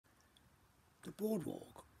The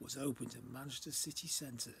Boardwalk was opened in Manchester city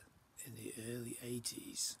centre in the early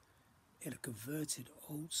 80s in a converted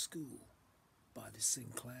old school by the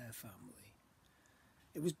Sinclair family.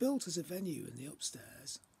 It was built as a venue in the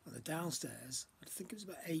upstairs, and the downstairs, I think it was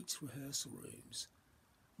about 8 rehearsal rooms.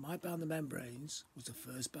 My band, The Membranes, was the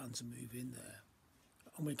first band to move in there,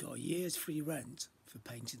 and we got a year's free rent for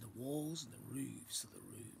painting the walls and the roofs of the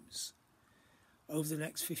rooms. Over the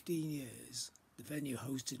next 15 years, the venue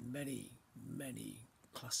hosted many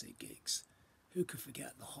classic gigs. Who could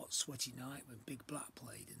forget the hot, sweaty night when Big Black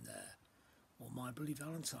played in there, or My Bloody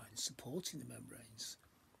Valentine supporting the Membranes,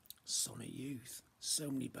 Sonic Youth, so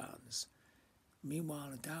many bands.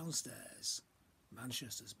 Meanwhile, downstairs,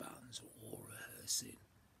 Manchester's bands were all rehearsing.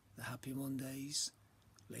 The Happy Mondays,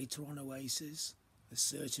 later on Oasis, A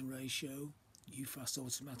Certain Ratio, New Fast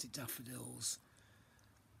Automatic Daffodils.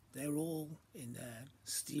 They're all in there,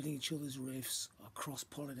 stealing each other's riffs, or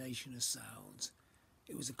cross-pollination of sounds.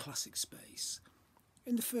 It was a classic space.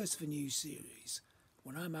 In the first of a new series,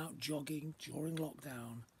 when I'm out jogging during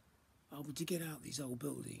lockdown, I'll be digging out these old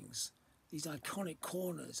buildings, these iconic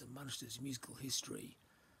corners of Manchester's musical history,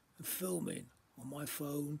 and filming on my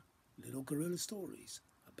phone little guerrilla stories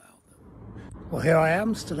about them. Well, here I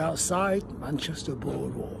am, stood outside Manchester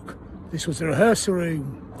Boardwalk. This was the rehearsal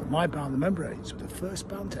room for my band, The Membranes, the first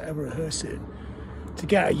band to ever rehearse in. To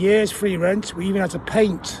get a year's free rent, we even had to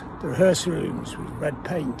paint the rehearsal rooms with red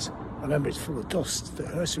paint. I remember it's full of dust. The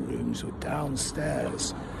rehearsal rooms were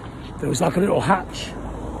downstairs. There was like a little hatch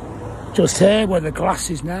just here where the glass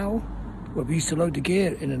is now, where we used to load the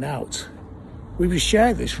gear in and out. We would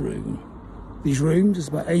share this room. These rooms, there's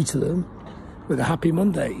about 8 of them, with the Happy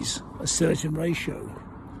Mondays, A Certain Ratio.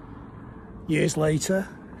 Years later,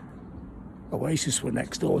 Oasis were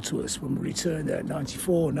next door to us when we returned there,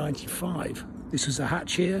 94, 95. This was a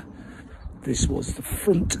hatch here. This was the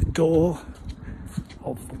front door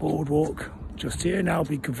of the Boardwalk. Just here, now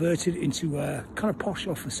been converted into kind of posh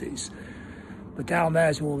offices. But down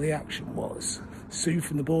there's where all the action was. Sue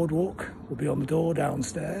from the Boardwalk will be on the door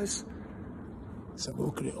downstairs. So we'll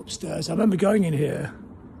look at it upstairs. I remember going in here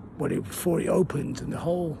before it opened, and the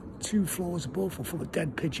whole 2 floors above were full of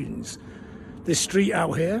dead pigeons. This street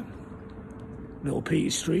out here, Little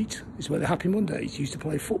Peter Street, is where the Happy Mondays used to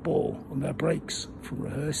play football on their breaks from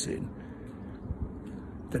rehearsing.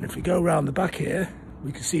 Then if we go around the back here,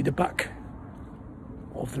 we can see the back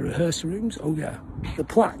of the rehearsal rooms. Oh yeah, the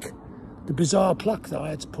plaque, the bizarre plaque that I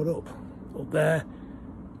had to put up there.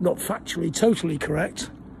 Not factually totally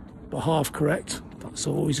correct, but half correct. That's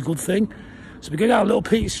always a good thing. So we go down Little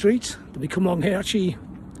Peter Street, then we come along here. Actually,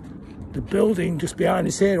 the building just behind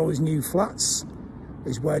us here, all these new flats,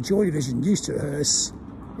 is where Joy Division used to rehearse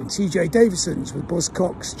in TJ Davidson's with Buzz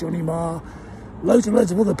Cox, Johnny Marr, loads and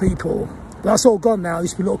loads of other people. But that's all gone now. There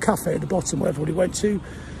used to be a little cafe at the bottom where everybody went to.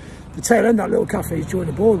 The tail end of that little cafe is during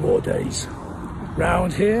the Boardwalk days.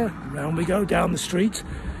 Round here, round we go, down the street.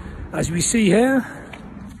 As we see here,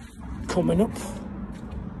 coming up,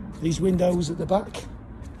 these windows at the back,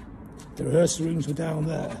 the rehearsal rooms were down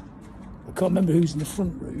there. I can't remember who's in the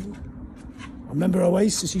front room. I remember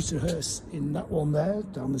Oasis used to rehearse in that one there,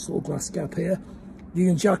 down this little glass gap here.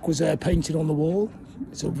 Union Jack was there painted on the wall.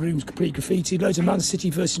 So room's complete graffiti, loads of Man City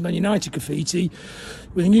versus Man United graffiti,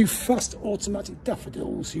 with a new fast automatic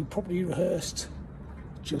Daffodils who probably rehearsed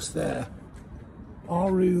just there.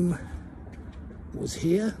 Our room was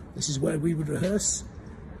here. This is where we would rehearse.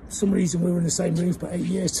 For some reason we were in the same room for 8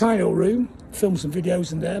 years. Tiny old room, filmed some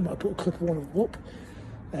videos in there, might put a clip of one of them up.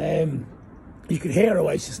 You could hear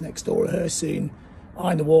Oasis next door rehearsing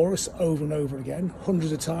I'm the Walrus over and over again,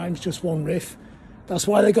 hundreds of times, just one riff. That's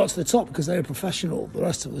why they got to the top, because they were professional. The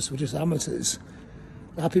rest of us were just amateurs.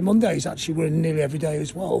 The Happy Mondays actually were in nearly every day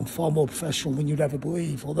as well, far more professional than you'd ever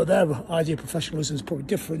believe, although their idea of professionalism is probably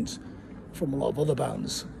different from a lot of other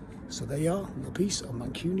bands. So there you are, a little piece of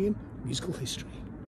Mancunian musical history.